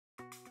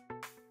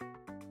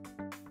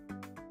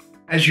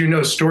As you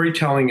know,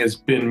 storytelling has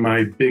been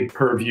my big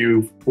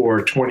purview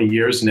for 20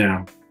 years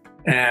now.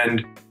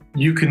 And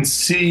you can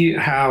see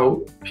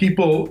how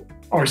people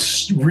are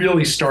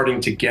really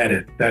starting to get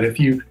it, that if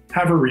you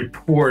have a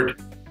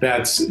report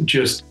that's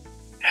just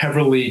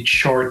heavily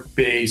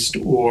chart-based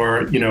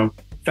or,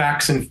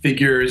 facts and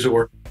figures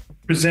or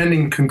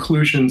presenting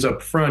conclusions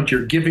up front,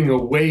 you're giving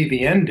away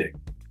the ending.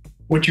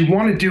 What you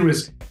want to do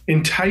is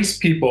entice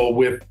people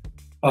with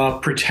a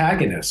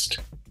protagonist.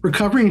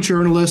 Recovering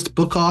journalist,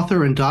 book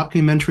author, and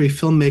documentary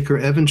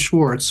filmmaker Evan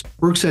Schwartz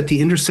works at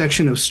the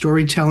intersection of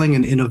storytelling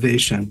and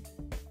innovation.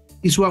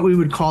 He's what we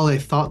would call a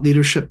thought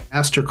leadership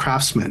master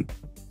craftsman.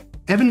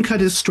 Evan cut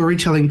his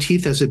storytelling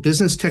teeth as a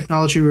business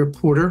technology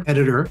reporter,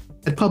 editor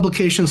at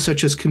publications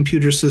such as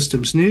Computer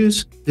Systems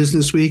News,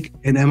 Businessweek,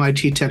 and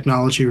MIT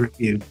Technology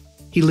Review.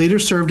 He later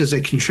served as a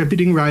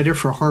contributing writer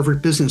for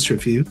Harvard Business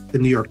Review, the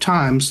New York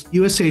Times,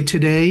 USA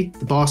Today,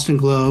 the Boston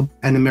Globe,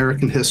 and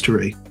American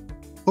History.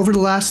 Over the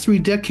last 3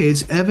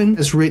 decades, Evan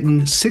has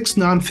written 6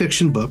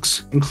 nonfiction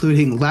books,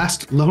 including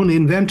Last Lone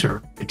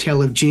Inventor, A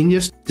Tale of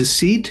Genius,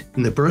 Deceit,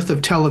 and the Birth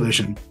of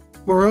Television.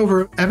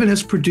 Moreover, Evan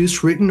has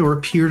produced, written, or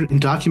appeared in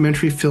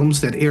documentary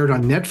films that aired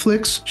on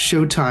Netflix,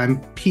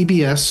 Showtime,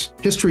 PBS,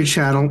 History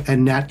Channel,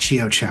 and Nat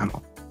Geo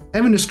Channel.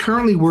 Evan is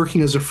currently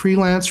working as a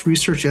freelance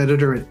research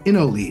editor at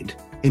InnoLead,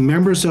 a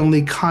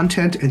members-only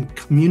content and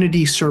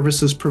community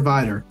services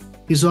provider.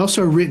 He's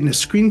also written a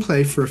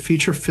screenplay for a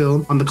feature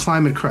film on the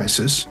climate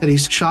crisis that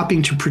he's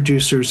shopping to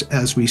producers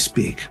as we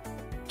speak.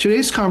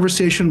 Today's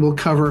conversation will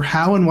cover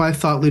how and why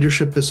thought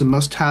leadership is a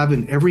must-have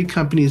in every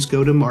company's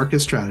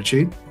go-to-market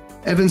strategy,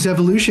 Evan's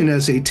evolution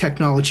as a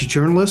technology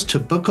journalist to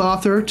book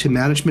author to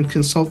management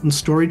consultant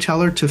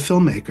storyteller to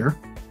filmmaker,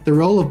 the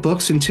role of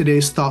books in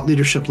today's thought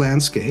leadership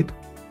landscape,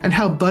 and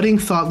how budding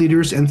thought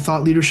leaders and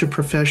thought leadership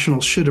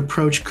professionals should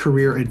approach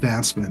career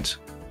advancement.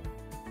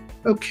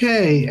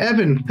 Okay,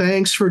 Evan,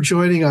 thanks for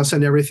joining us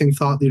on Everything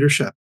Thought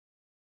Leadership.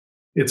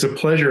 It's a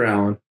pleasure,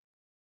 Alan.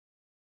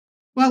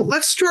 Well,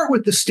 let's start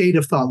with the state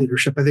of thought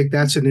leadership. I think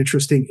that's an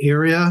interesting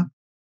area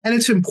and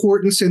its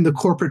importance in the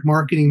corporate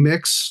marketing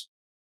mix.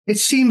 It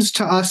seems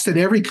to us that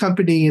every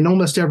company in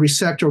almost every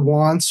sector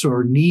wants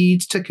or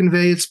needs to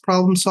convey its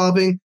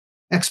problem-solving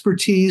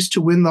expertise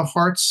to win the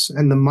hearts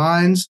and the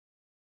minds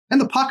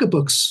and the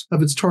pocketbooks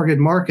of its target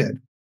market.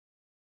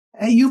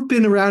 And you've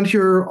been around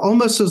here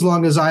almost as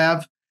long as I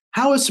have.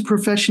 How has the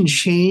profession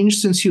changed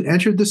since you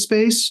entered the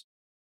space?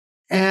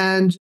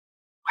 And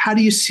how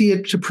do you see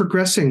it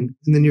progressing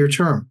in the near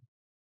term?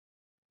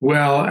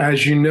 Well,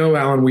 as you know,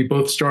 Alan, we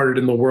both started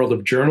in the world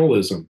of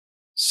journalism.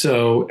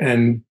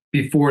 And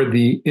before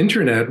the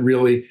internet,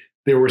 really,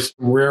 there were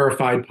some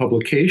rarefied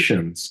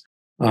publications.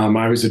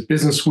 I was at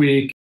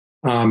Businessweek,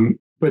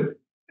 but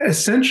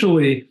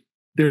essentially,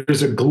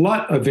 there's a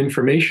glut of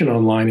information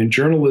online, and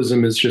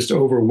journalism is just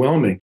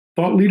overwhelming.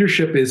 Thought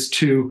leadership is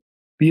to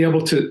be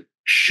able to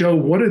show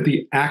what are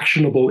the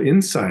actionable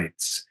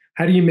insights.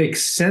 How do you make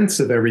sense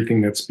of everything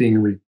that's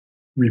being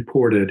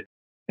reported?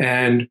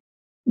 And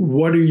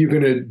what are you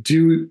going to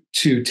do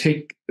to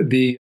take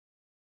the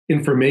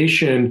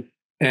information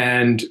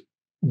and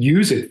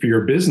use it for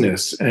your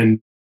business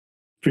and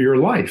for your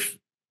life?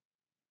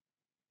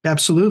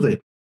 Absolutely.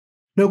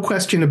 No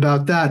question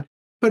about that.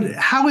 But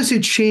how has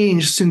it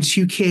changed since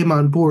you came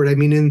on board? I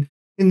mean,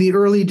 in the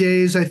early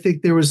days, I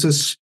think there was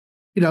this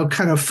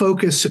kind of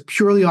focus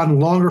purely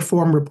on longer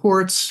form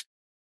reports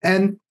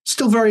and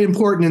still very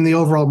important in the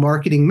overall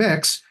marketing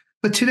mix.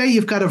 But today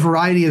you've got a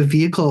variety of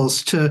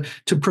vehicles to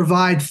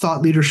provide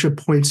thought leadership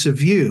points of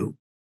view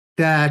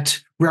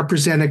that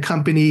represent a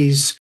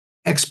company's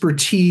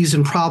expertise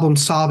and problem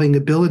solving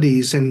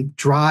abilities and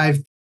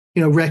drive,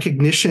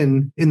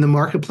 recognition in the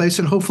marketplace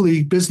and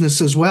hopefully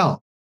business as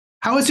well.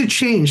 How has it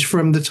changed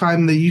from the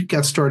time that you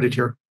got started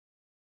here?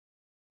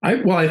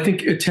 I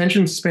think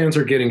attention spans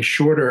are getting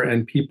shorter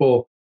and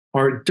people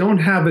don't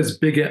have as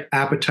big an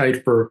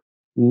appetite for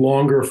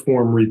longer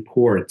form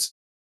reports.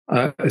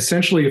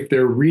 Essentially, if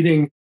they're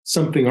reading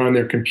something on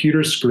their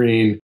computer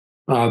screen,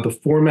 the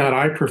format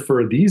I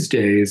prefer these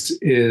days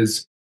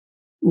is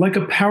like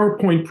a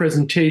PowerPoint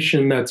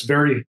presentation that's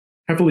very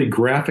heavily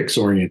graphics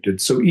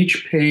oriented. So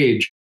each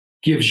page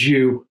gives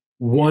you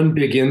one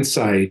big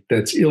insight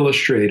that's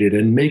illustrated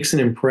and makes an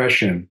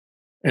impression.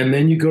 And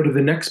then you go to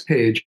the next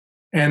page,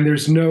 and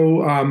there's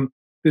no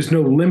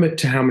limit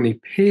to how many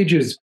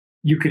pages.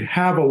 You could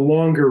have a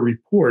longer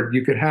report.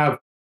 You could have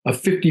a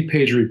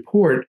 50-page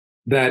report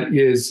that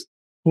is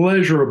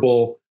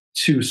pleasurable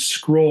to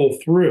scroll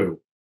through,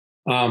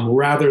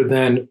 rather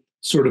than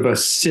sort of a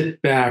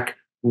sit-back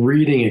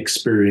reading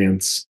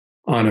experience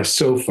on a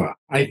sofa.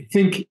 I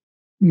think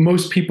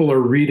most people are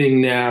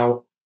reading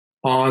now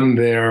on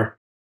their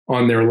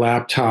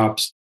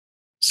laptops.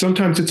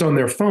 Sometimes it's on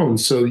their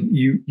phones, so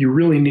you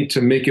really need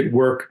to make it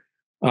work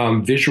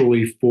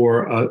visually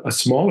for a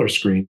smaller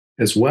screen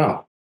as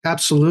well.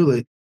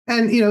 Absolutely.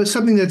 And,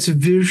 something that's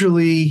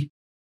visually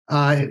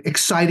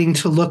exciting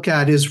to look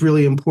at is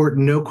really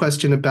important, no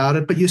question about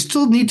it. But you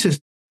still need to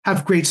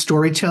have great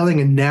storytelling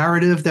and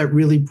narrative that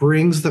really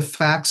brings the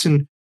facts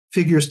and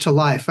figures to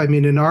life. I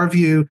mean, in our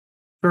view,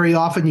 very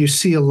often you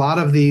see a lot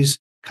of these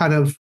kind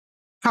of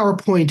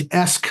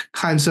PowerPoint-esque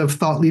kinds of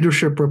thought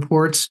leadership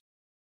reports,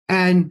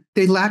 and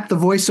they lack the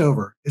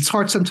voiceover. It's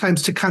hard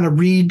sometimes to kind of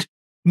read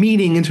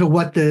meaning into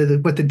what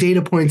the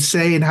data points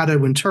say and how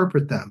to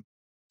interpret them.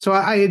 So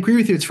I agree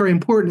with you. It's very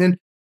important. And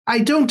I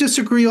don't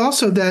disagree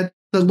also that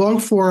the long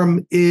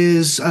form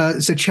is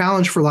a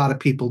challenge for a lot of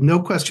people. No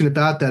question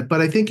about that.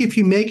 But I think if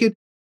you make it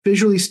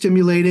visually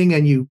stimulating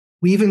and you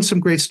weave in some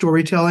great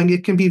storytelling,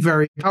 it can be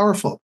very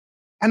powerful.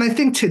 And I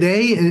think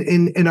today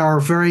in our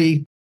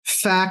very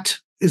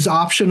fact is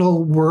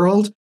optional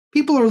world,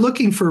 people are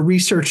looking for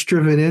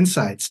research-driven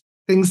insights,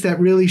 things that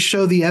really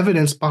show the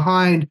evidence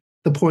behind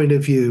the point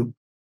of view.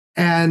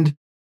 And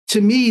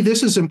to me,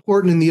 this is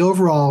important in the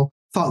overall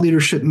thought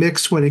leadership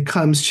mix when it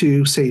comes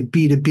to, say,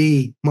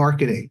 B2B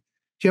marketing.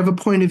 Do you have a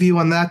point of view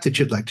on that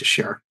you'd like to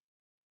share?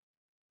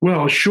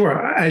 Well,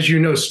 sure. As you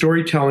know,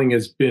 storytelling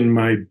has been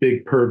my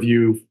big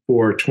purview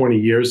for 20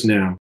 years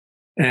now.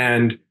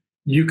 And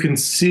you can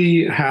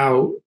see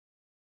how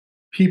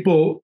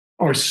people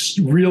are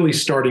really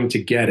starting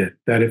to get it,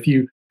 that if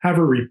you have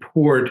a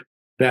report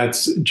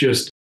that's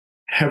just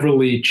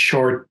heavily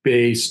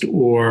chart-based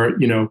or,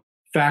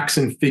 facts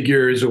and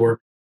figures or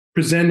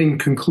presenting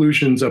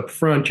conclusions up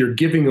front, you're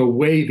giving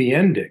away the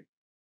ending.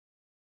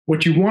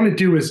 What you want to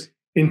do is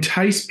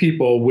entice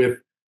people with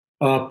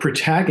a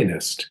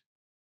protagonist.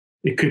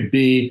 It could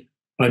be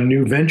a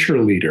new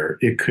venture leader.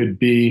 It could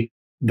be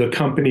the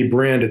company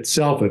brand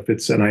itself, if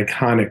it's an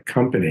iconic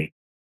company,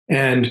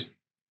 and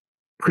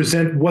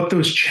present what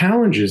those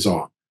challenges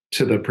are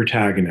to the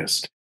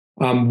protagonist,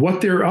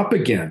 what they're up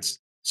against.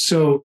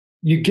 So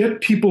you get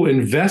people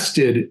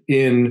invested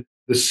in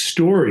the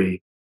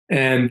story,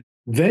 and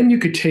then you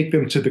could take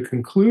them to the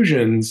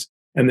conclusions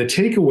and the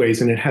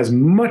takeaways, and it has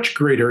much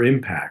greater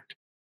impact.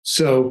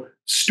 So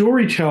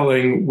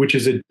storytelling, which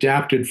is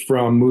adapted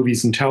from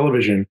movies and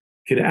television,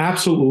 can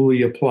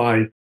absolutely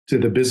apply to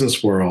the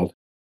business world.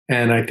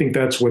 And I think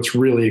that's what's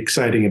really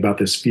exciting about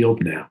this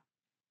field now.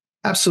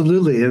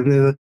 Absolutely.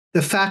 And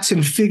the facts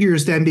and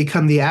figures then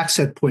become the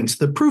accent points,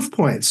 the proof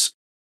points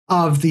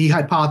of the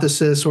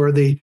hypothesis or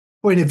the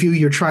point of view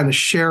you're trying to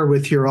share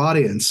with your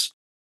audience.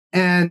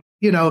 And,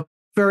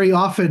 very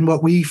often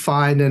what we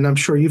find, and I'm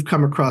sure you've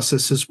come across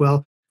this as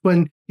well,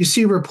 when you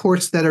see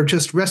reports that are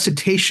just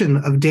recitation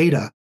of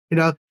data,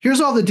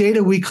 here's all the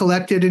data we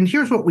collected and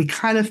here's what we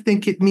kind of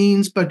think it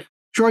means, but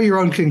draw your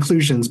own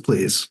conclusions,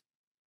 please.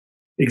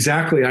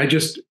 Exactly. I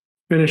just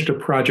finished a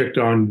project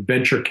on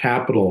venture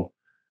capital,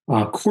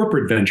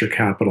 corporate venture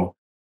capital.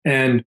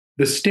 And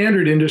the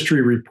standard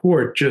industry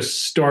report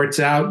just starts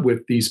out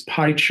with these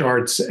pie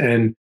charts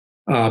and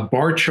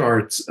bar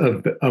charts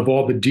of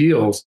all the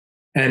deals.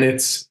 And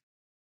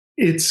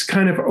it's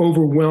kind of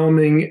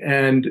overwhelming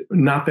and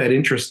not that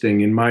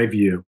interesting in my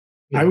view.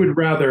 I would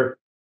rather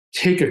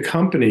take a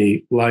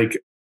company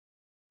like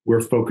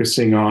we're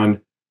focusing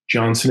on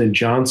Johnson &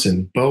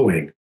 Johnson,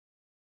 Boeing.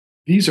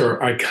 These are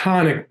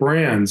iconic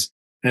brands.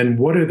 And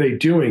what are they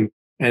doing?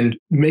 And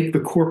make the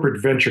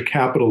corporate venture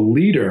capital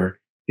leader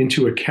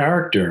into a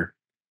character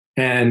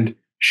and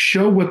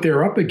show what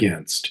they're up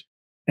against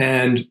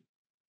and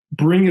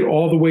bring it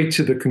all the way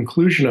to the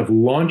conclusion of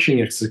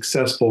launching a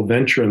successful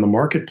venture in the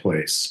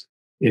marketplace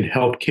in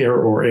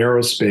healthcare or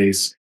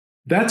aerospace.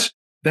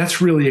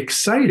 That's really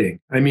exciting.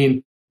 I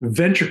mean,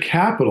 venture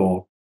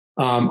capital,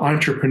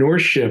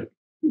 entrepreneurship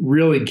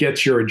really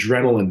gets your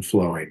adrenaline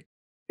flowing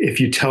if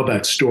you tell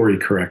that story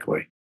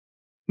correctly.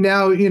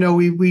 Now,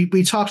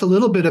 we talked a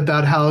little bit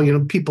about how,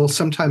 people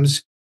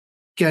sometimes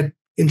get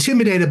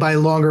intimidated by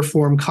longer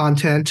form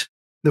content,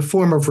 the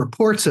form of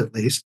reports at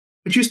least,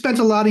 but you spent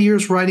a lot of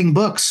years writing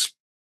books.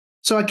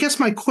 So I guess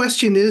my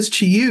question is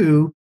to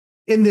you,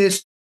 in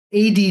this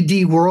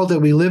ADD world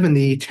that we live in,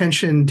 the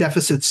attention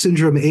deficit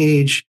syndrome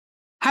age,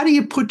 how do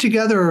you put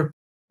together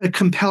a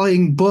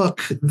compelling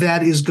book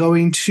that is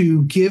going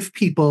to give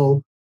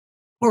people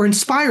or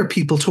inspire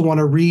people to want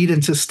to read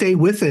and to stay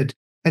with it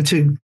and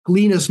to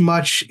glean as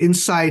much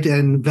insight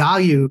and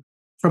value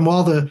from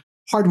all the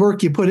hard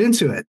work you put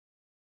into it?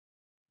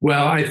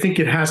 Well, I think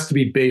it has to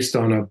be based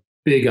on a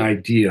big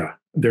idea.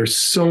 There's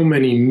so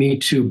many Me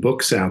Too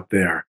books out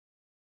there.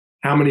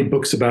 How many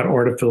books about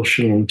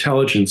artificial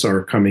intelligence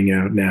are coming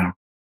out now?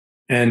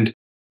 And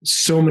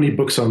so many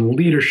books on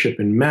leadership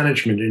and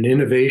management and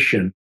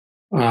innovation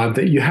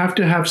that you have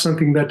to have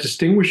something that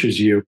distinguishes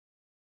you.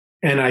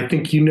 And I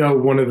think,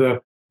 one of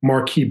the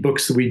marquee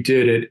books that we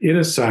did at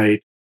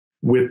InnoSight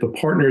with the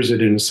partners at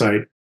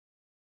InnoSight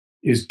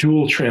is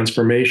Dual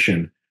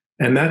Transformation.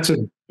 And that's a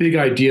big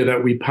idea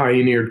that we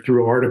pioneered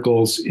through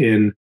articles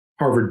in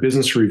Harvard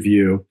Business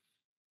Review.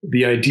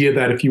 The idea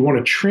that if you want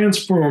to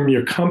transform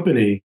your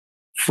company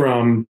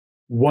from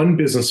one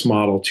business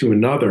model to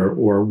another,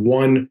 or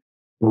one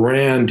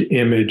brand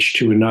image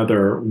to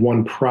another,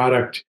 one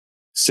product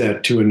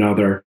set to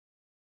another,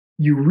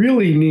 you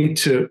really need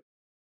to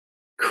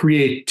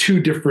create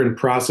two different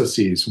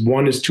processes.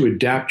 One is to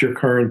adapt your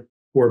current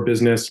core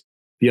business.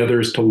 The other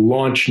is to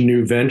launch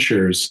new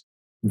ventures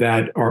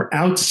that are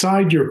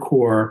outside your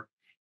core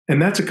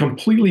And that's a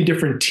completely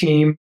different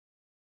team,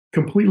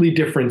 completely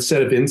different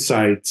set of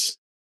insights.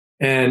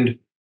 And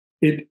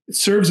it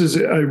serves as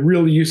a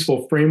really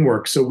useful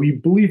framework. So we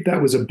believe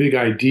that was a big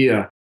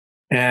idea.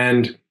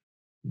 And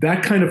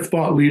that kind of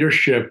thought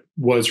leadership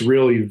was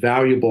really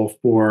valuable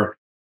for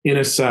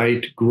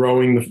Innosight,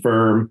 growing the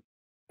firm,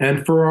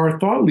 and for our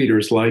thought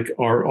leaders like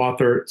our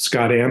author,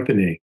 Scott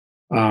Anthony.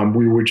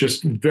 We were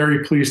just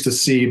very pleased to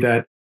see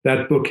that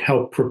that book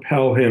helped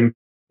propel him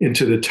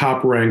into the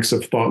top ranks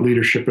of thought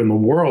leadership in the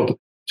world,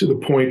 to the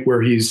point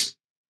where he's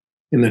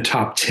in the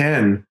top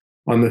 10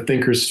 on the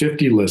Thinkers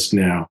 50 list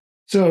now.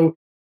 So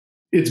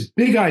it's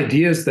big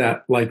ideas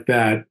that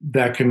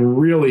can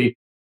really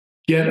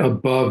get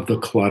above the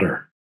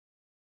clutter.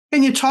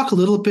 Can you talk a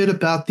little bit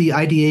about the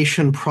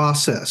ideation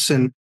process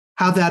and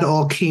how that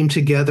all came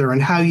together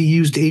and how you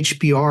used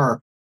HBR?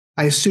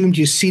 I assumed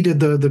you seeded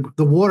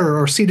the water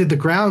or seeded the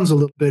grounds a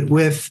little bit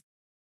with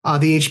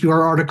the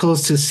HBR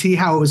articles to see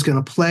how it was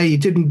going to play. You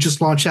didn't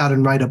just launch out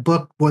and write a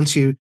book once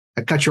you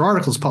got your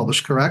articles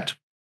published, correct?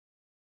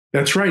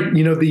 That's right.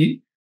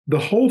 The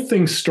whole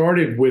thing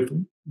started with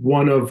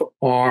one of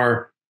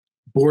our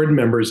board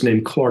members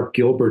named Clark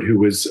Gilbert, who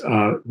was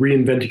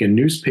reinventing a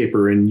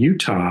newspaper in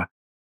Utah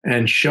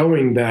and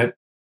showing that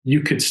you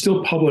could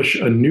still publish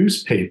a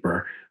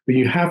newspaper, but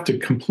you have to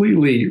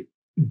completely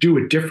do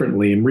it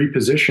differently and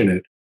reposition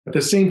it. At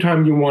the same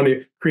time, you want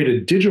to create a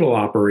digital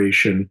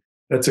operation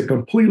that's a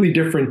completely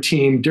different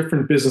team,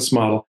 different business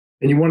model,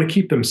 and you want to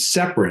keep them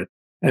separate.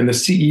 And the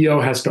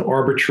CEO has to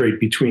arbitrate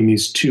between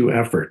these two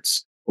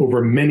efforts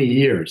over many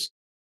years.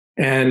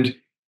 And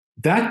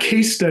that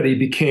case study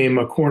became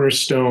a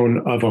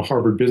cornerstone of a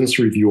Harvard Business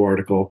Review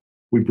article.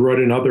 We brought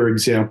in other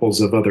examples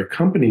of other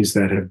companies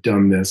that have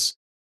done this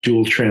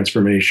dual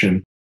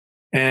transformation.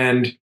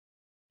 And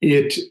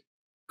it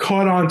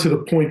caught on to the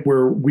point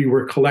where we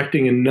were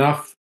collecting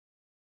enough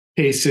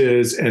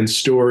cases and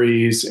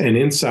stories and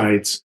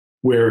insights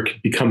where it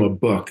could become a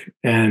book.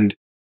 And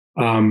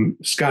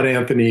Scott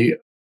Anthony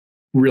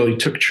really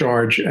took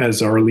charge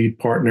as our lead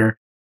partner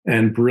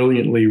and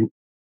brilliantly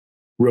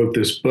wrote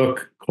this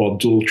book called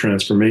Dual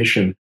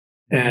Transformation.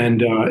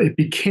 And it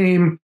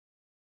became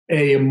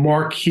a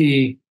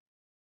marquee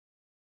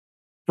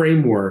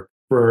framework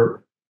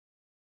for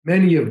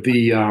many of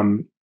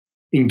the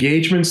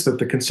engagements that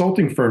the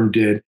consulting firm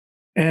did.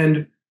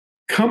 And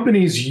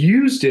companies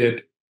used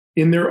it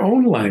in their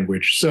own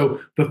language.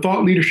 So the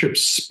thought leadership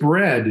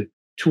spread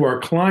to our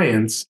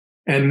clients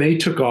and they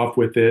took off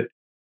with it.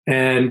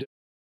 And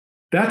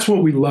that's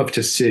what we love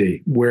to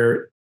see,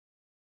 where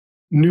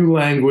new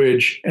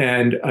language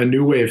and a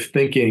new way of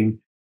thinking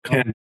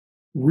can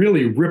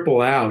really ripple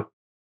out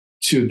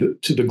to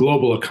the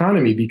global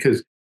economy,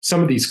 because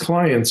some of these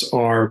clients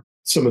are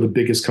some of the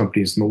biggest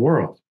companies in the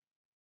world.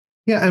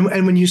 Yeah,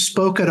 and when you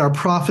spoke at our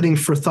Profiting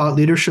for Thought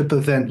Leadership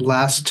event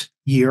last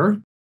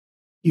year,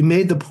 you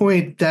made the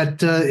point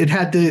that it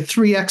had the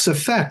 3X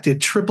effect. It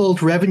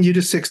tripled revenue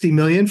to 60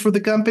 million for the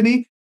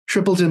company,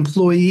 tripled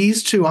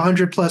employees to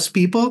 100 plus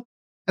people,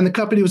 and the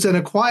company was then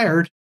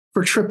acquired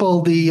for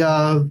triple the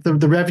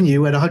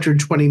revenue at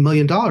 $120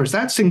 million.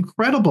 That's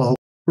incredible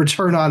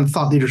return on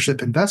thought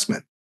leadership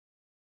investment.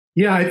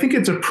 Yeah, I think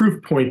it's a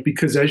proof point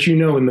because, as you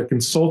know, in the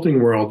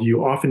consulting world,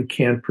 you often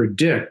can't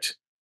predict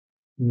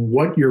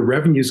what your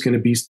revenue is going to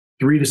be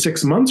 3 to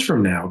 6 months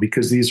from now,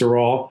 because these are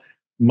all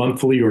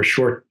monthly or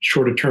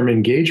shorter term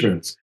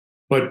engagements.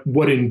 But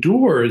what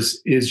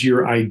endures is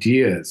your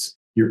ideas,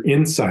 your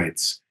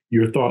insights,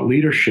 your thought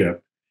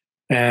leadership.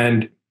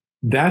 And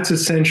that's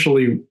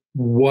essentially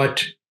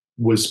what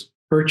was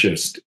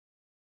purchased,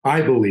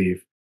 I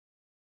believe.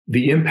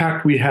 The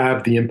impact we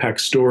have, the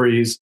impact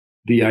stories,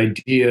 the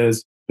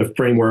ideas, the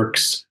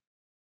frameworks,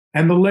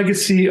 and the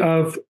legacy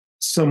of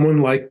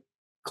someone like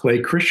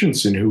Clay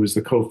Christensen, who was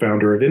the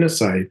co-founder of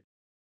Innosight.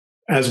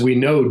 As we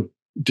know,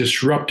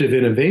 disruptive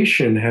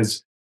innovation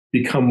has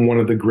become one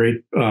of the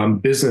great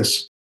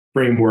business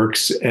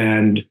frameworks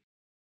and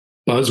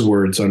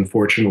buzzwords,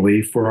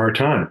 unfortunately, for our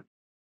time.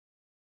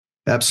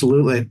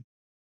 Absolutely.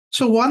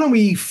 So why don't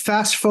we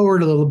fast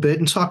forward a little bit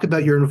and talk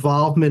about your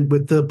involvement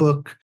with the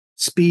book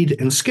Speed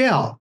and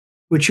Scale,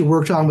 which you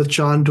worked on with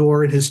John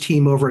Doerr and his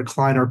team over at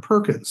Kleiner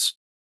Perkins.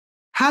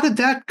 How did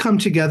that come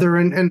together,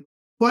 and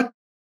what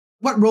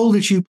role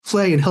did you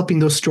play in helping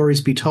those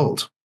stories be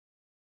told?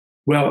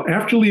 Well,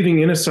 after leaving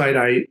Innosight,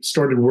 I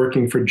started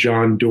working for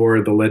John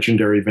Doerr, the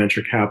legendary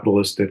venture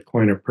capitalist at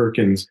Kleiner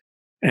Perkins.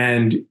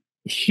 And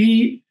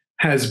he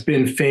has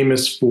been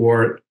famous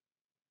for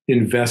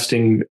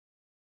investing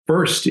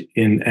first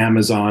in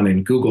Amazon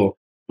and Google,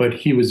 but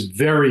he was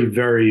very,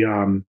 very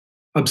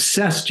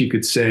obsessed, you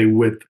could say,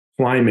 with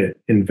climate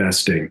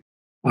investing,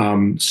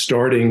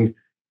 starting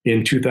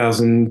in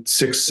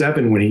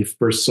 2006-07 when he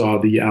first saw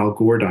the Al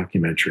Gore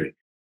documentary.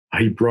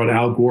 He brought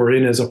Al Gore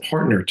in as a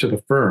partner to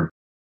the firm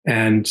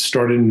and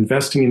started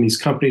investing in these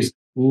companies,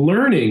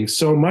 learning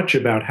so much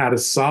about how to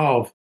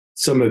solve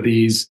some of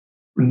these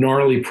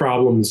gnarly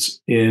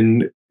problems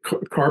in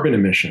carbon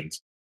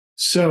emissions.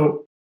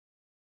 So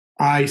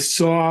I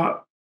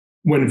saw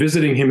when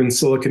visiting him in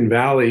Silicon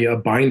Valley, a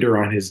binder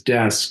on his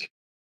desk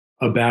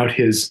about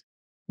his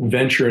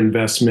venture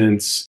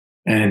investments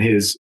and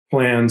his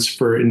plans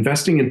for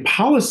investing in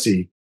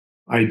policy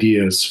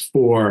ideas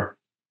for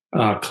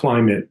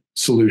climate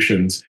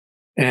solutions.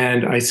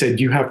 And I said,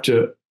 you have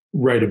to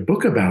write a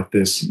book about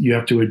this. You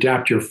have to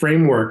adapt your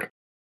framework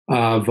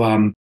of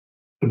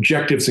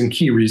objectives and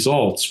key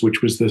results,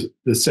 which was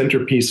the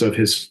centerpiece of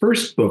his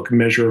first book,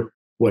 Measure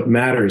What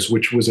Matters,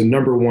 which was a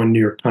 #1 New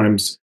York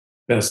Times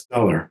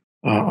bestseller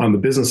on the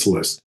business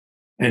list.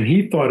 And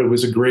he thought it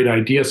was a great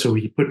idea. So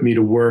he put me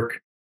to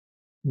work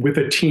with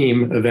a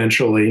team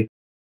eventually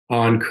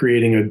on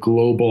creating a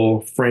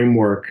global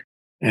framework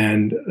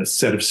and a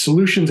set of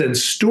solutions and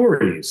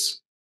stories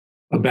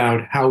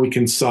about how we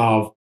can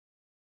solve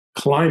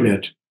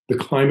the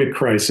climate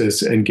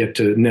crisis, and get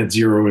to net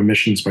zero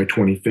emissions by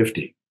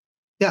 2050.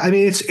 Yeah, I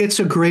mean, it's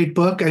a great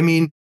book. I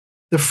mean,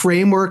 the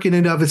framework in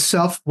and of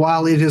itself,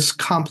 while it is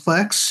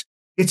complex,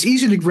 it's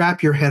easy to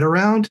wrap your head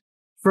around,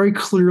 very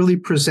clearly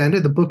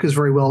presented. The book is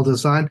very well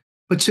designed.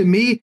 But to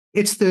me,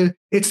 it's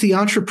the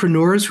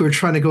entrepreneurs who are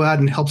trying to go out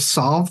and help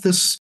solve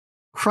this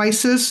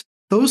crisis.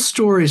 Those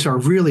stories are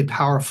really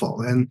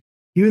powerful. And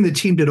you and the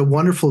team did a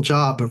wonderful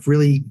job of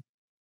really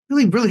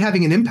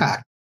having an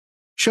impact,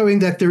 showing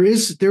that there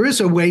is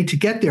a way to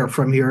get there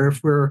from here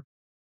if we're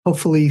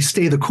hopefully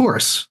stay the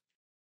course.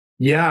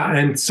 Yeah,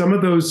 and some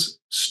of those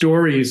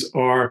stories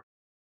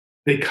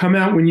they come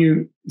out when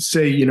you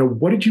say,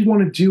 what did you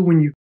want to do when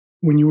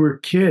you were a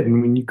kid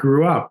and when you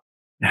grew up?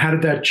 How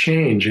did that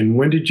change? And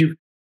when did you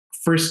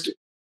first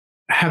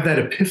have that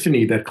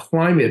epiphany that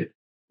climate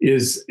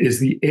is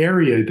the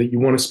area that you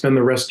want to spend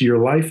the rest of your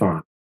life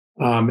on?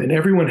 And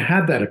everyone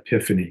had that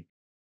epiphany.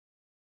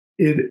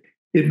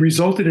 It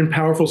resulted in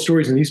powerful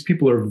stories, and these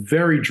people are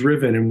very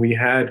driven. And we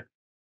had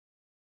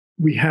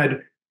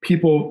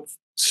people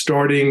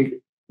starting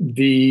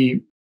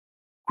the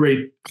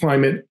great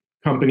climate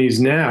companies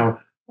now,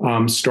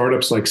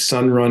 startups like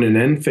Sunrun and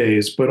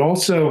Enphase, but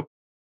also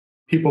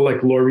people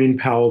like Laureen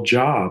Powell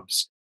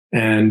Jobs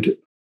and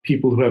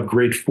people who have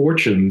great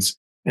fortunes,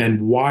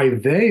 and why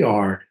they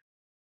are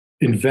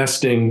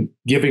investing,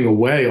 giving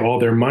away all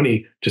their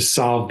money to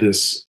solve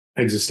this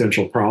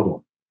existential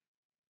problem.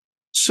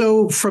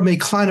 So from a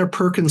Kleiner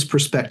Perkins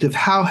perspective,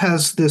 how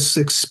has this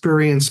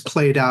experience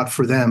played out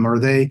for them? Are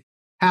they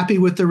happy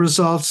with the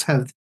results?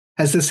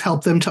 Has this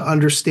helped them to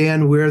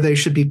understand where they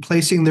should be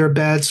placing their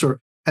bets, or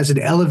has it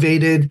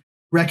elevated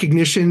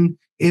recognition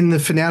in the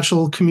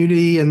financial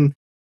community and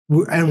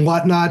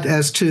whatnot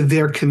as to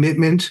their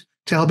commitment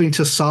to helping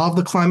to solve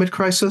the climate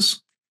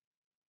crisis?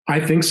 I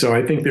think so.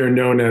 I think they're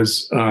known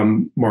as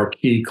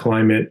marquee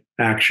climate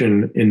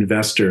action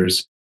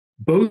investors,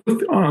 both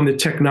on the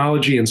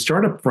technology and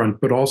startup front,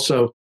 but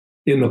also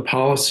in the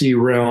policy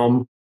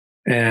realm,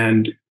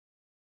 and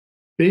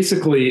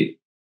basically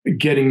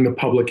getting the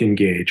public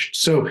engaged.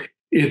 So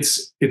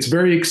it's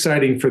very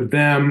exciting for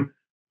them,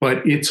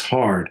 but it's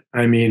hard.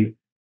 I mean,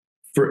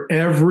 for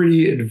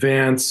every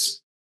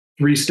advance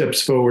 3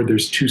 steps forward,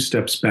 there's 2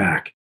 steps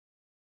back.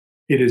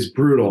 It is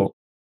brutal.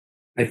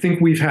 I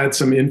think we've had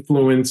some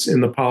influence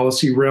in the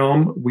policy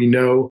realm. We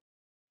know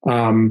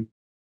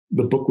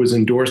the book was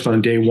endorsed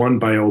on day one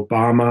by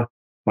Obama,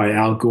 by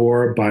Al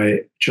Gore,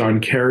 by John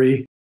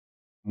Kerry.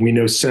 We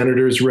know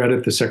senators read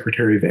it, the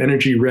Secretary of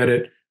Energy read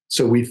it.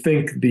 So we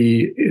think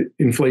the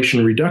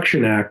Inflation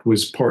Reduction Act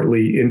was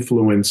partly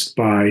influenced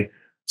by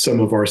some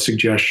of our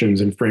suggestions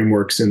and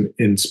frameworks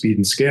in speed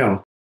and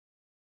scale.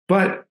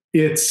 But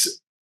it's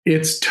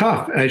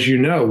tough, as you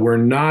know, we're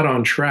not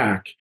on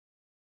track.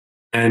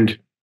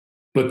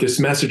 But this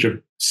message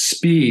of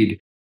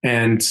speed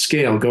and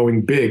scale,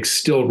 going big,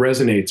 still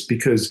resonates,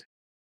 because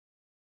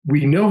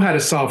we know how to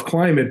solve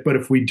climate, but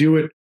if we do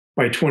it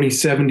by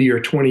 2070 or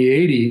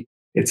 2080,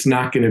 it's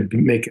not going to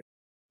make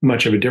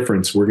much of a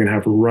difference. We're going to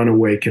have a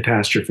runaway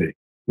catastrophe.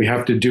 We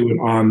have to do it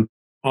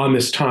on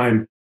this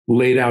time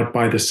laid out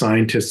by the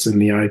scientists in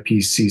the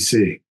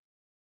IPCC.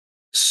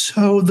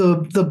 So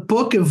the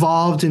book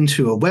evolved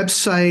into a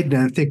website, and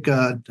I think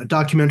a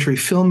documentary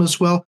film as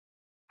well.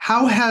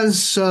 How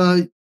has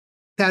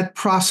that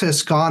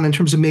process gone in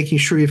terms of making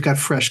sure you've got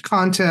fresh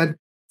content,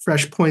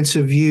 fresh points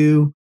of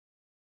view,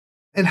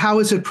 and how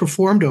has it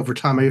performed over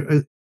time?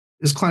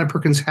 Is Kleiner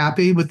Perkins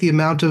happy with the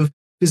amount of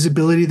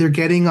visibility they're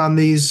getting on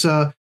these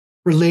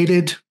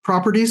related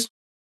properties?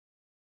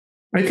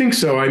 I think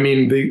so. I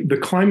mean, the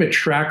climate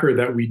tracker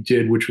that we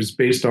did, which was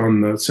based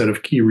on the set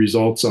of key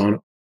results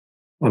on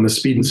the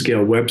Speed and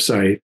Scale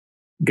website,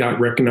 got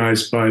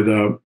recognized by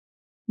the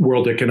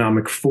World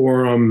Economic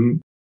Forum.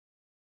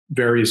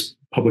 Various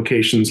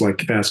publications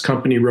like Fast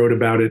Company wrote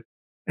about it.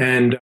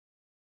 And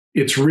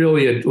it's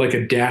really like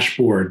a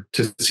dashboard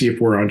to see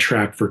if we're on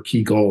track for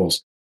key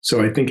goals.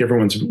 So I think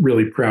everyone's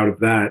really proud of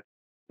that.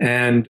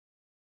 And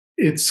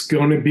it's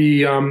going to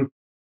be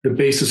the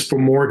basis for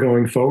more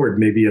going forward,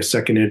 maybe a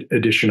second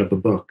edition of the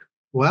book.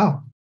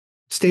 Wow.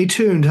 Stay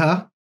tuned,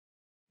 huh?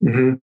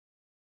 Mm-hmm.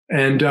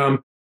 And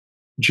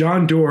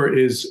John Doerr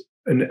is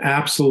an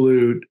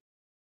absolute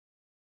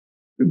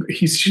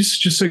he's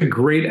just a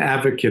great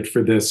advocate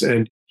for this.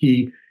 And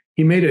he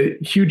made a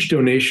huge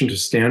donation to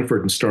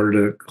Stanford and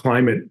started a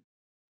climate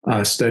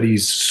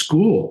studies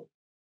school,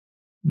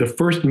 the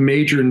first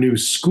major new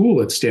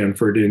school at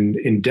Stanford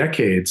in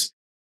decades,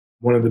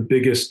 one of the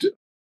biggest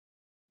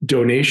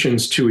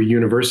donations to a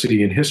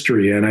university in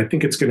history. And I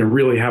think it's going to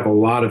really have a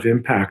lot of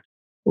impact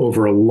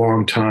over a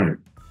long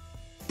time.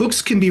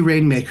 Books can be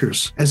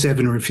rainmakers, as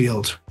Evan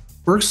revealed.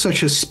 Works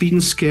such as Speed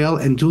and Scale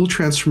and Dual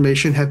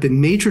Transformation have been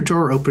major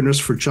door openers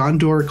for John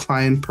Doerr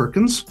Klein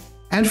Perkins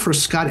and for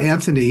Scott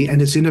Anthony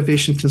and his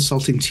innovation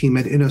consulting team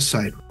at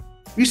InnoSight.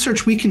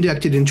 Research we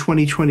conducted in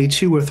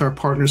 2022 with our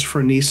partners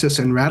Phronesis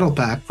and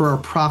Rattleback for our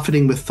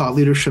Profiting with Thought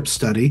Leadership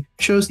study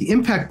shows the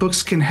impact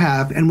books can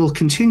have and will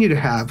continue to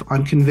have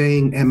on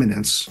conveying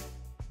eminence.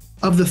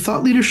 Of the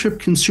thought leadership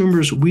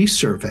consumers we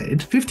surveyed,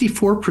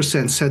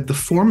 54% said the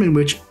form in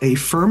which a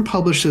firm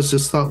publishes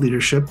its thought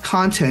leadership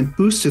content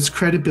boosts its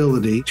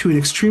credibility to an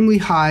extremely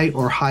high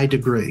or high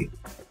degree.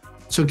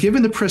 So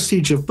given the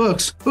prestige of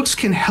books, books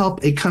can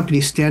help a company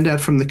stand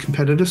out from the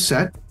competitive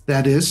set.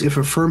 That is, if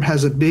a firm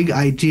has a big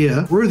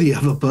idea worthy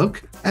of a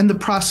book, and the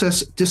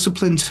process,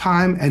 discipline,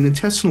 time, and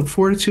intestinal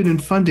fortitude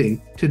and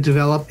funding to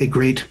develop a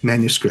great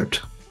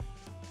manuscript.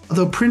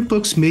 Although print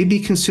books may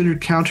be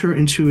considered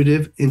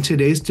counterintuitive in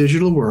today's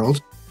digital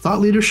world, thought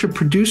leadership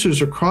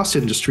producers across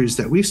industries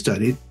that we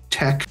studied,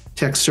 tech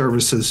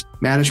services,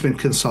 management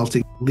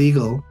consulting,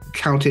 legal,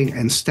 accounting,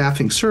 and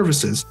staffing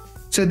services,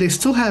 said they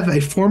still have a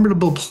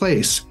formidable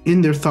place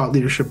in their thought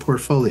leadership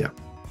portfolio.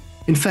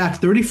 In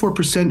fact,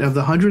 34% of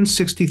the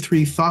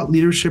 163 thought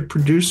leadership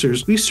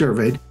producers we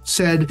surveyed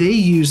said they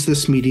use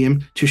this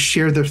medium to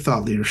share their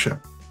thought leadership.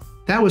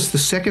 That was the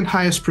second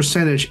highest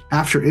percentage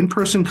after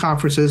in-person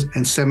conferences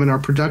and seminar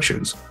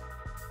productions.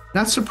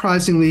 Not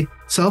surprisingly,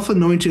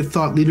 self-anointed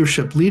thought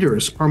leadership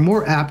leaders are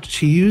more apt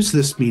to use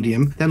this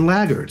medium than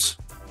laggards.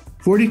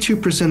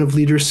 42% of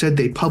leaders said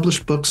they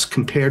publish books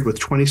compared with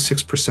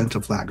 26%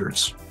 of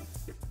laggards.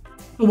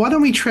 So why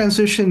don't we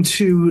transition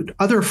to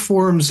other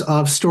forms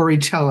of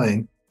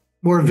storytelling,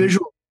 more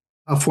visual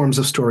forms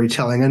of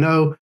storytelling? I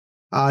know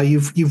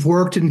you've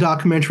worked in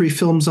documentary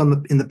films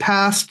in the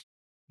past.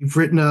 You've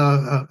written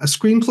a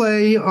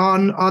screenplay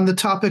on the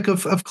topic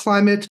of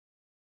climate.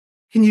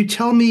 Can you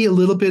tell me a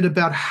little bit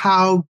about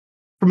how,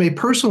 from a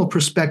personal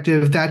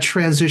perspective, that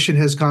transition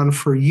has gone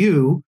for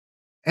you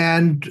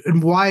and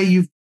why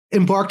you've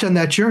embarked on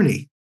that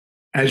journey?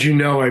 As you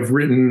know, I've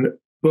written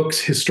books,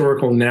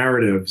 historical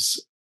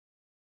narratives,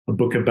 a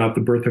book about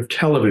the birth of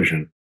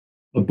television,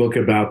 a book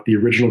about the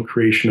original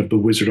creation of The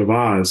Wizard of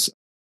Oz,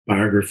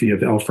 biography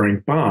of L.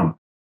 Frank Baum.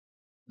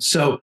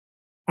 So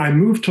I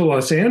moved to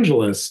Los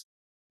Angeles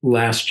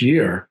last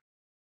year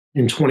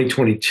in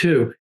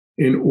 2022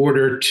 in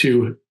order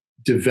to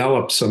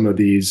develop some of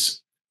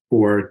these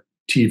for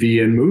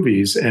TV and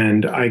movies.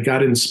 And I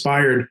got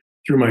inspired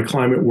through my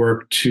climate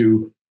work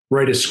to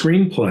write a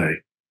screenplay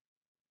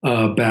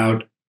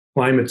about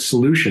climate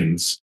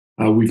solutions.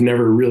 We've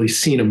never really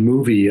seen a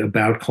movie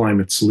about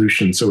climate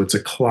solutions. So it's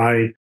a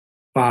climate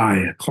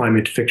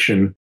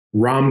fiction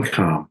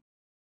rom-com.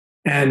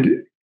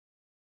 And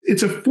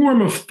it's a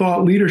form of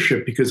thought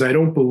leadership because I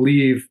don't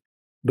believe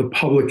the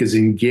public is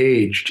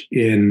engaged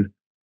in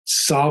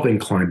solving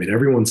climate.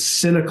 Everyone's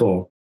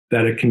cynical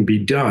that it can be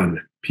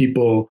done.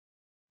 People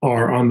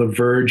are on the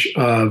verge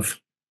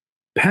of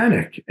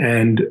panic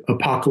and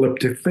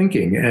apocalyptic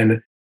thinking.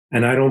 And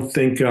I don't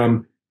think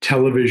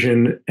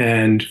television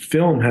and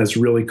film has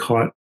really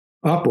caught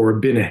up or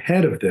been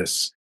ahead of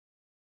this.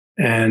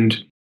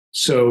 And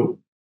so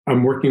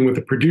I'm working with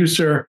a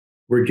producer.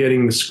 We're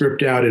getting the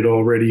script out. It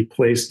already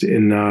placed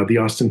in the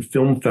Austin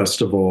Film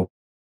Festival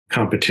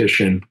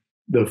competition.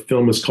 The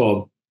film is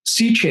called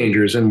Sea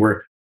Changers, and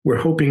we're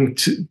hoping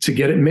to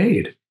get it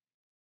made.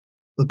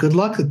 Well, good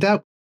luck with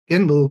that.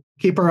 Again, we'll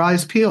keep our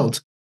eyes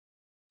peeled.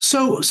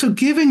 So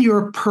given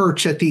your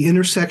perch at the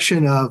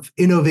intersection of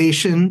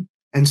innovation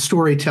and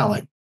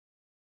storytelling,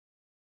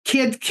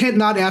 can't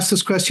not ask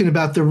this question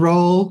about the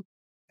role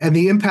and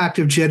the impact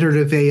of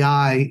generative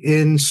AI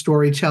in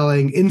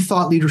storytelling, in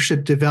thought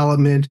leadership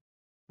development,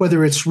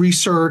 whether it's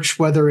research,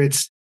 whether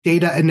it's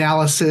data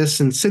analysis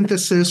and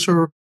synthesis,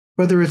 or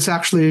whether it's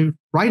actually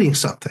writing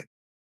something.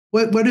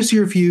 What is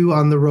your view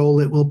on the role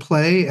it will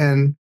play,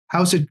 and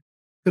how's it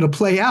going to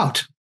play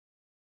out?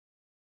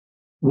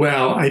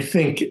 Well, I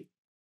think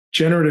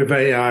generative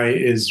AI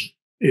is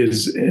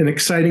an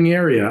exciting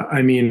area.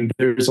 I mean,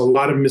 there's a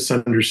lot of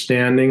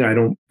misunderstanding. I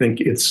don't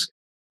think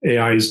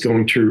AI is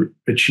going to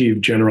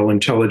achieve general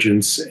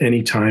intelligence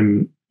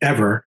anytime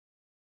ever.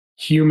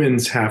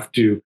 Humans have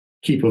to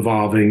keep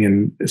evolving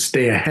and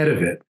stay ahead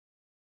of it.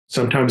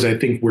 Sometimes I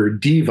think we're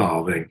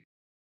devolving.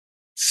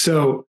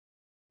 So,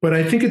 but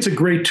I think it's a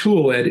great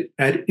tool at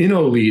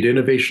InnoLead,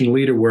 Innovation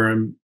Leader, where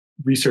I'm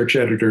research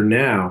editor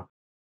now.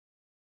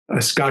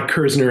 Scott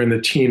Kersner and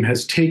the team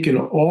has taken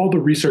all the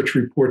research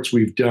reports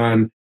we've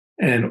done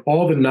and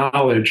all the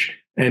knowledge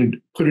and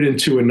put it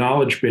into a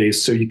knowledge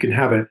base so you can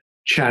have a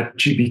chat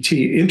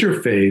GPT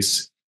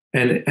interface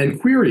and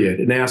query it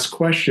and ask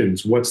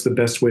questions. What's the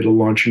best way to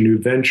launch a new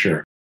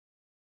venture?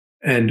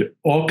 And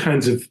all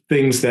kinds of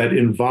things that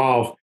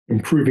involve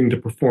improving the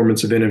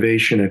performance of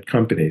innovation at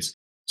companies.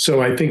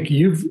 So I think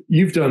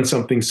you've done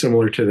something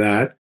similar to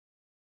that.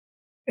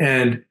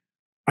 And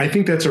I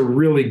think that's a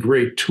really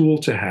great tool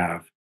to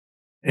have.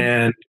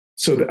 And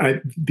so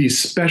these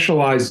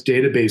specialized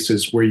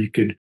databases where you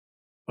could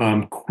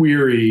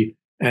query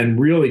and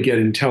really get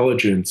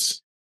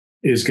intelligence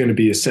is going to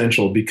be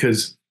essential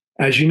because,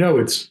 as you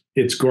know,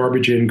 it's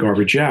garbage in,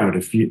 garbage out.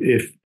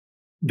 If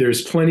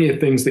there's plenty of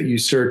things that you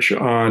search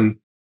on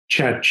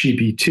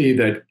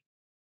ChatGPT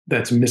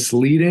that's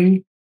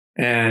misleading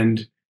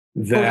and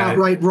that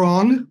outright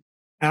wrong.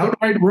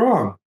 Outright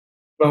wrong.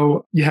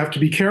 So you have to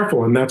be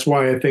careful, and that's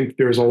why I think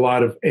there's a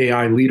lot of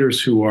AI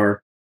leaders who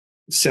are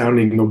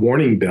sounding the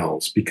warning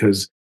bells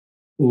because,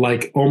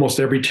 like almost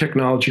every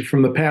technology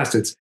from the past,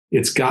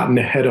 it's gotten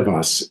ahead of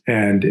us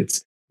and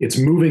it's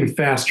moving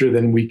faster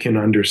than we can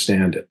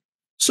understand it.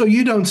 So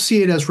you don't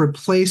see it as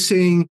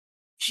replacing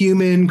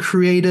human,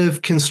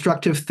 creative,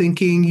 constructive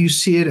thinking. You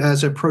see it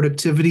as a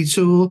productivity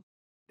tool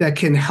that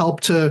can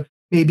help to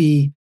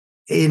maybe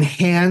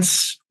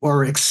enhance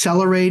or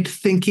accelerate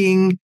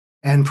thinking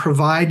and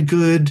provide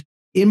good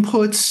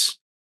inputs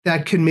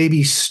that can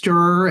maybe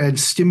stir and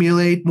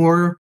stimulate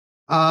more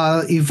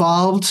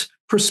evolved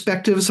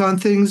perspectives on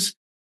things,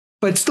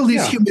 but it still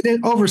needs human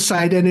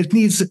oversight and it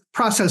needs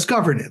process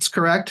governance,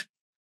 correct?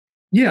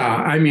 Yeah,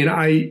 I mean,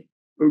 I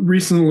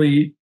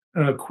recently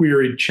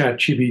queried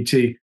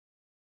ChatGPT.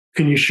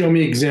 Can you show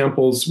me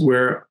examples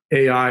where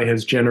AI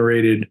has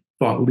generated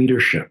thought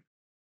leadership?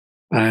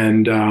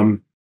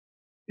 And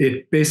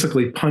it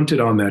basically punted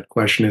on that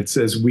question. It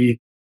says we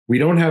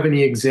don't have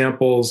any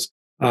examples.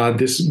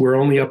 We're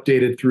only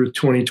updated through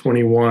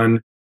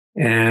 2021,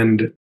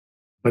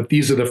 but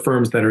these are the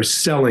firms that are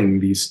selling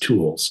these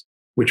tools,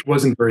 which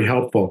wasn't very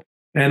helpful.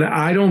 And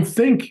I don't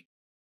think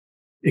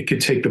it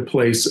could take the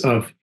place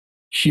of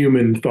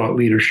human thought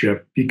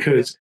leadership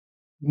because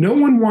no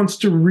one wants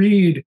to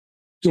read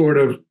sort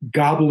of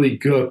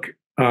gobbledygook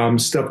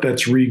stuff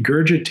that's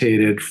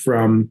regurgitated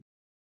from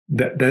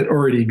that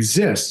already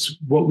exists.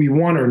 What we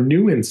want are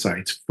new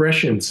insights,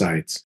 fresh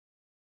insights,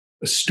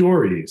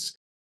 stories,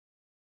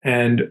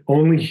 and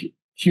only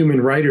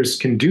human writers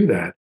can do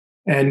that.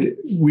 And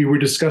we were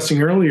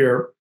discussing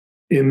earlier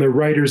in the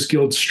Writers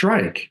Guild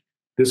strike,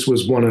 this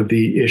was one of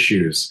the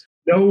issues.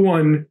 No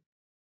one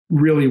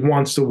really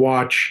wants to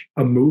watch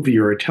a movie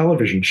or a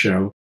television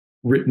show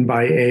written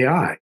by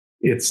AI.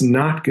 It's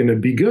not going to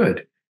be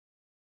good.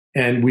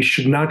 And we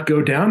should not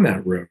go down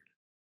that road.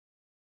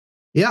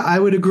 Yeah, I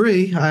would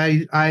agree.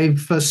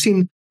 I've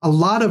seen a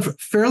lot of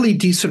fairly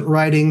decent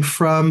writing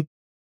from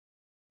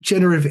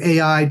generative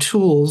AI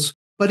tools,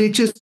 but it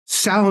just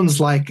sounds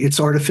like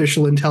it's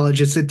artificial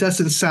intelligence. It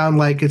doesn't sound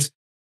like it's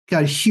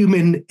got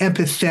human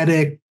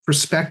empathetic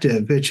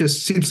perspective. It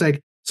just seems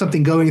like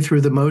something going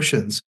through the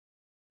motions.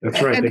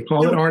 That's right. They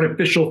call it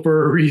artificial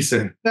for a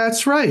reason.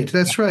 That's right.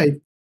 That's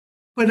right.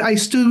 But I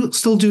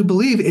still do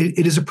believe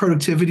it is a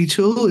productivity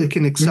tool. It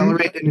can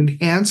accelerate and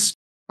enhance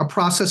a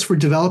process for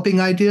developing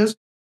ideas.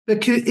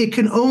 But it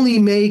can only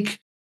make,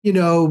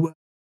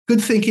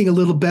 good thinking a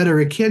little better.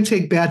 It can't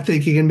take bad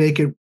thinking and make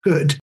it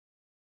good.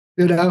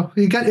 You got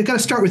to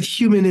start with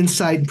human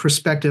insight and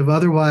perspective.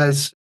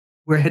 Otherwise,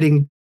 we're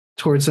heading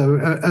towards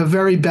a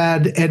very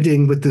bad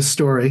ending with this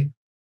story.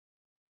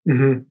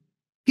 Mm-hmm.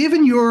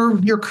 Given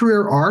your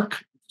career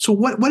arc, so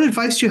what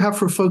advice do you have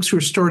for folks who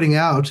are starting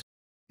out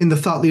in the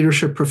thought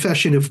leadership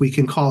profession, if we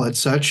can call it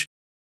such?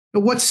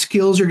 What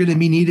skills are going to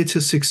be needed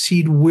to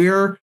succeed?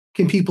 Where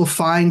can people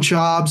find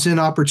jobs and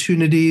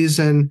opportunities?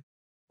 And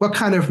what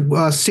kind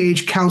of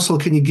sage counsel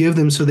can you give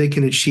them so they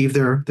can achieve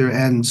their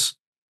ends?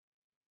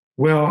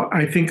 Well,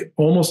 I think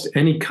almost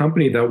any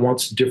company that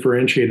wants to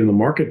differentiate in the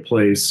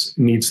marketplace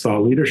needs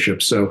thought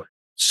leadership. So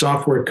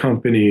software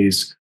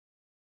companies,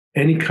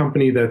 any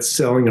company that's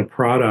selling a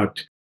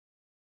product,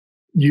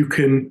 you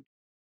can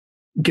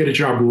get a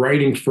job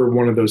writing for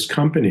one of those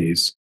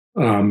companies,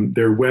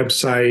 their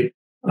website,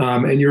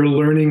 and you're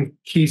learning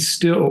key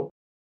skills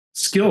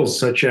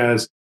such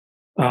as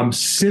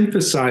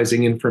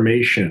synthesizing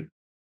information,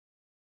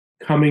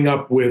 coming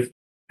up with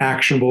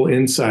actionable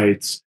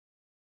insights,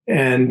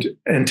 and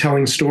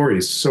telling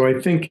stories. So I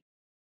think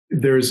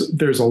there's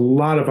a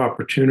lot of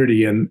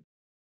opportunity, and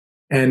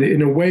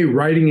in a way,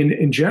 writing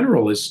in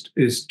general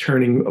is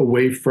turning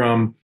away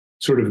from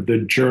sort of the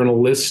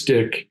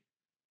journalistic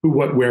who,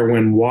 what, where,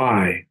 when,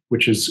 why,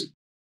 which is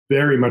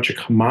very much a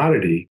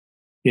commodity,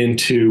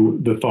 into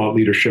the thought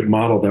leadership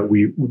model that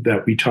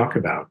we talk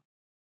about.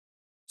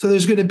 So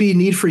there's going to be a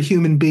need for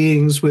human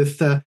beings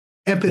with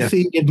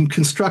empathy and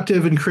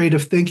constructive and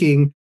creative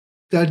thinking.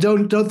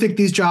 Don't think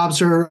these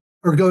jobs are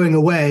going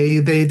away.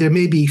 There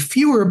may be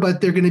fewer,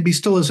 but they're going to be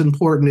still as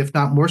important, if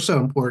not more so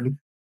important,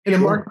 in a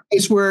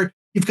marketplace where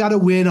you've got to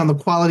win on the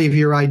quality of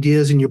your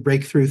ideas and your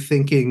breakthrough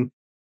thinking.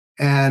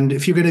 And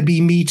if you're going to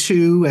be Me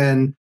Too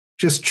and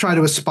just try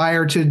to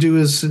aspire to do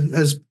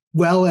as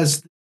well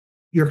as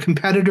your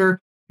competitor,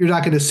 you're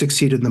not going to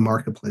succeed in the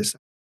marketplace.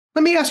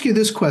 Let me ask you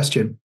this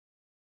question.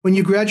 When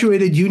you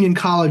graduated Union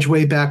College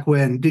way back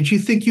when, did you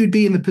think you'd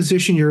be in the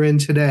position you're in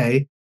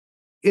today?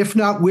 If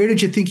not, where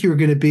did you think you were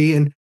going to be?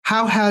 And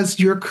how has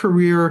your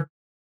career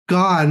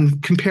gone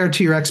compared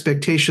to your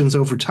expectations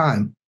over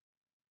time?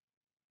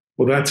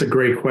 Well, that's a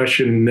great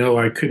question. No,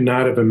 I could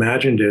not have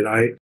imagined it.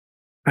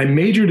 I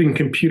majored in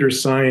computer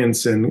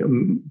science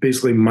and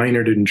basically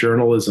minored in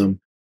journalism.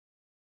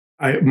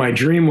 My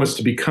dream was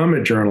to become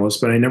a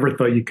journalist, but I never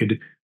thought you could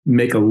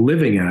make a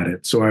living at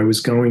it. So I was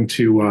going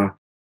to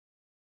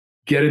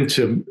get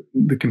into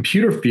the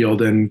computer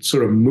field and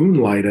sort of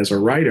moonlight as a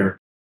writer.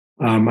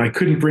 I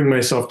couldn't bring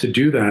myself to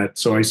do that.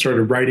 So I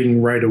started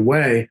writing right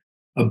away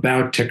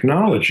about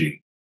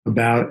technology,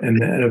 and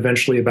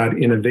eventually about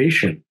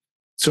innovation.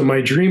 So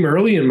my dream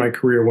early in my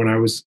career, when I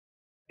was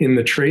in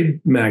the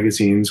trade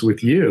magazines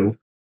with you,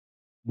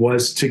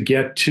 was to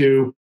get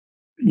to,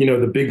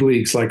 the big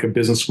leagues like a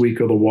Business Week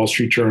or the Wall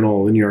Street Journal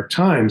or the New York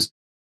Times.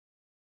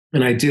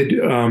 And I did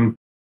go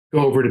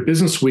over to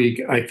Business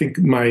Week. I think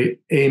my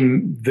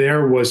aim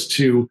there was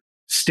to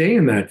stay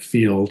in that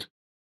field.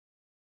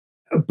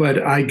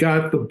 But I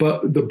got the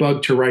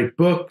bug to write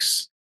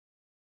books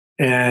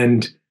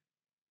and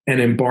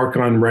embark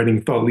on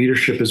writing thought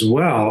leadership as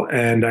well.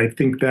 And I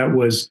think that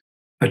was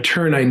a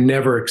turn I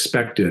never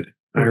expected.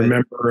 Right. I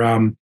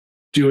remember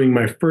doing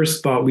my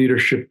first thought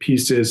leadership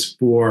pieces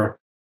for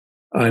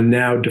a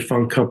now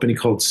defunct company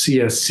called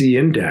CSC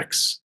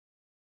Index,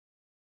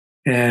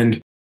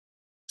 and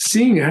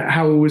seeing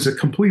how it was a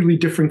completely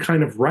different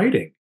kind of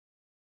writing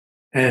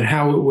and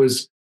how it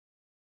was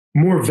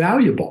more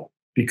valuable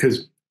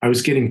because I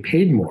was getting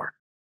paid more.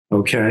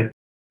 Okay.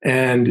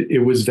 And it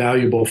was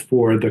valuable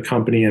for the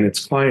company and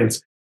its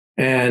clients.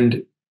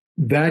 And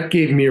that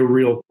gave me a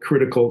real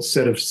critical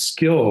set of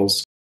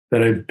skills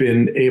that I've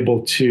been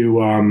able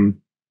to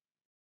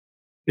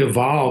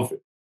evolve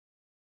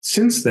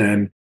since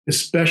then,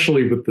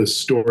 especially with the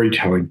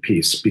storytelling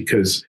piece,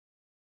 because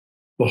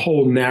the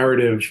whole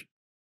narrative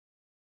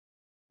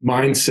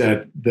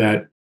mindset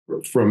that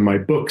from my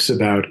books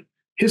about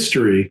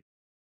history,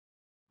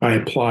 I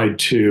applied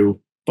to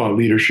thought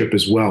leadership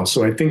as well.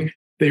 So I think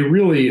they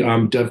really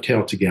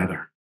dovetail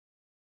together.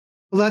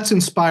 Well, that's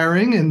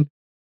inspiring. And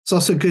it's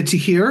also good to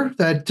hear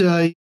that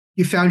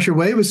you found your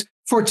way. It was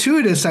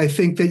fortuitous, I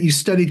think, that you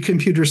studied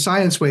computer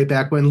science way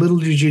back when. Little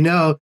did you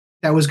know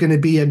that was going to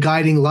be a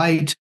guiding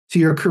light to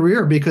your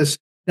career, because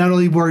not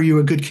only were you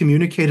a good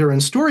communicator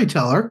and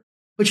storyteller,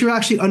 but you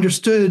actually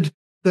understood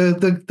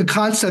the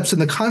concepts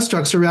and the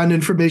constructs around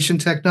information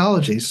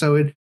technology. So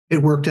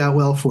it worked out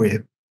well for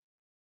you.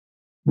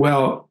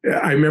 Well,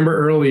 I remember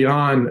early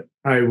on,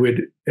 I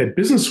would, at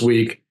Business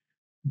Week,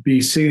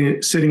 be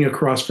sitting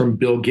across from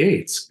Bill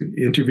Gates,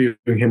 interviewing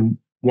him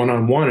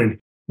one-on-one. And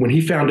when he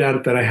found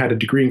out that I had a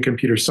degree in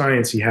computer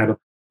science, he had a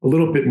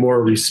little bit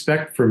more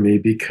respect for me,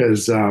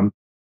 because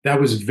that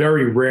was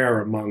very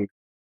rare among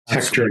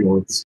tech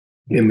journalists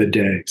in the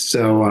day.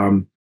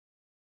 So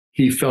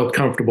he felt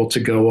comfortable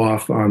to go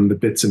off on the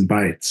bits and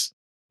bytes.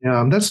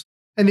 Yeah,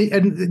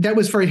 and that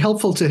was very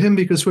helpful to him,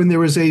 because when there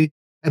was a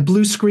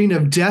blue screen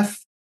of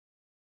death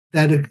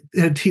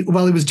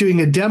while he was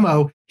doing a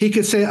demo, he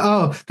could say,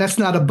 "Oh, that's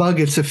not a bug;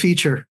 it's a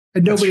feature,"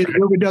 and nobody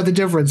would know the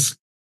difference.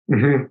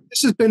 Mm-hmm.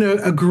 This has been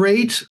a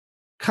great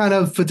kind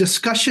of a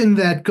discussion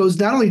that goes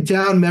not only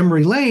down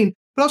memory lane,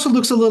 but also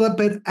looks a little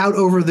bit out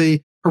over the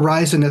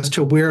horizon as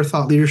to where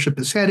thought leadership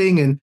is heading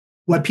and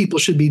what people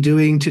should be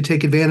doing to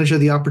take advantage of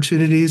the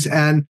opportunities.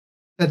 And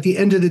at the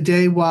end of the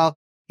day, while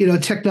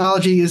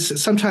technology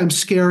is sometimes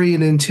scary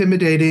and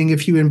intimidating,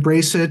 if you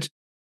embrace it,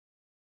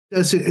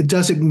 it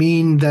doesn't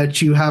mean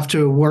that you have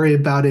to worry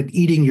about it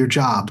eating your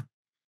job.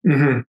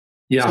 Mm-hmm.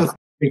 Yeah. So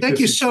thank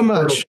you so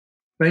much.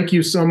 Thank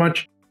you so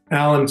much,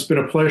 Alan. It's been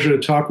a pleasure to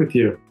talk with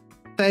you.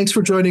 Thanks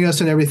for joining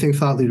us in Everything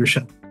Thought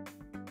Leadership.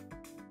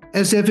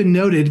 As Evan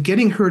noted,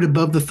 getting heard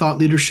above the thought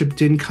leadership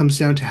din comes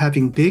down to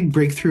having big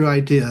breakthrough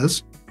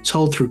ideas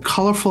told through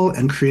colorful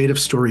and creative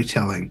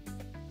storytelling.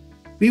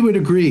 We would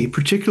agree,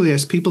 particularly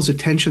as people's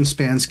attention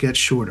spans get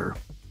shorter.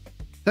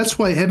 That's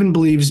why Evan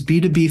believes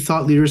B2B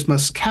thought leaders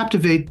must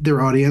captivate their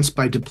audience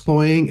by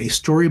deploying a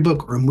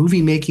storybook or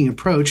movie-making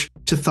approach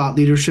to thought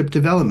leadership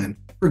development,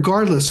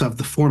 regardless of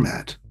the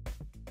format.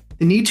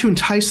 They need to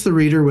entice the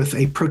reader with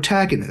a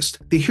protagonist,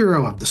 the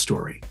hero of the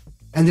story,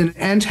 and an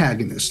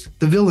antagonist,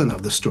 the villain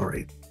of the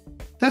story.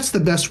 That's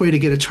the best way to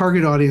get a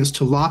target audience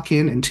to lock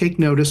in and take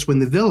notice when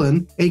the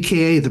villain,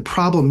 aka the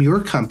problem your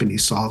company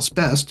solves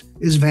best,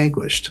 is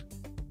vanquished.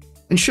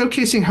 And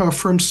showcasing how a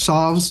firm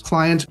solves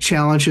client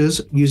challenges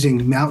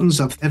using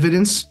mountains of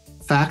evidence,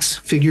 facts,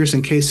 figures,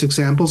 and case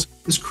examples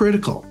is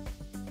critical.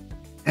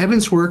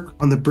 Evan's work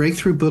on the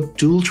breakthrough book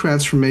Dual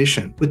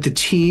Transformation with the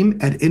team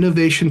at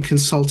innovation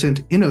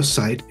consultant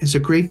InnoSight is a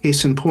great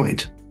case in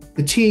point.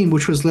 The team,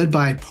 which was led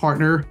by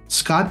partner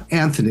Scott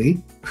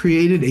Anthony,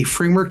 created a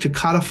framework to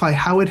codify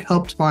how it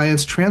helped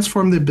clients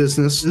transform their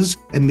businesses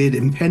amid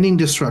impending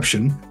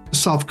disruption, to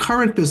solve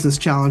current business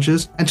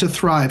challenges, and to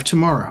thrive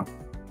tomorrow.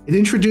 It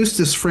introduced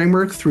this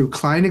framework through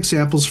client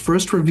examples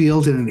first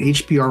revealed in an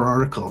HBR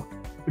article,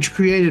 which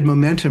created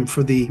momentum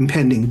for the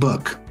impending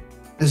book.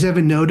 As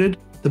Evan noted,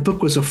 the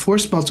book was a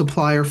force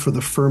multiplier for the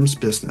firm's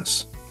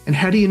business. And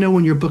how do you know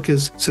when your book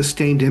has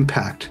sustained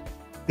impact?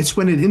 It's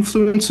when it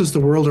influences the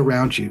world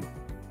around you.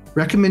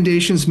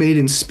 Recommendations made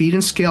in Speed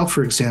and Scale,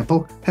 for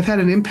example, have had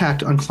an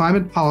impact on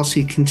climate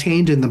policy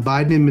contained in the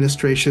Biden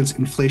administration's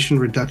Inflation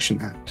Reduction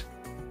Act.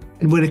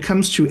 And when it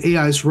comes to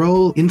AI's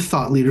role in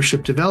thought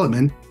leadership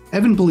development,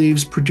 Evan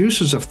believes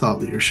producers of thought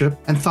leadership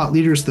and thought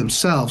leaders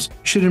themselves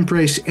should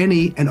embrace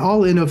any and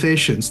all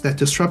innovations that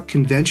disrupt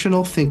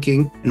conventional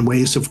thinking and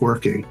ways of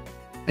working.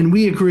 And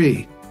we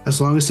agree, as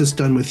long as it's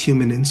done with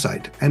human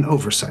insight and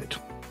oversight.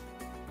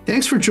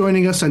 Thanks for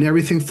joining us on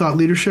Everything Thought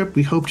Leadership.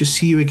 We hope to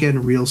see you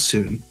again real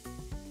soon.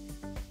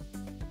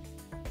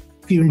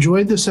 If you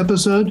enjoyed this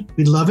episode,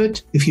 we'd love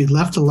it if you'd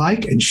left a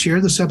like and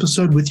share this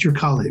episode with your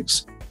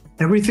colleagues.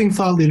 Everything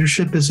Thought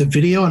Leadership is a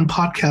video and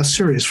podcast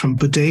series from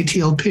Bidet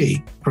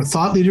TLP for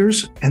thought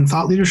leaders and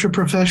thought leadership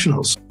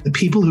professionals, the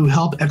people who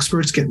help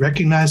experts get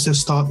recognized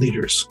as thought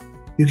leaders.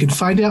 You can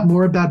find out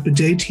more about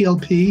Bidet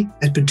TLP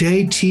at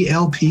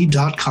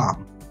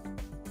bidettlp.com.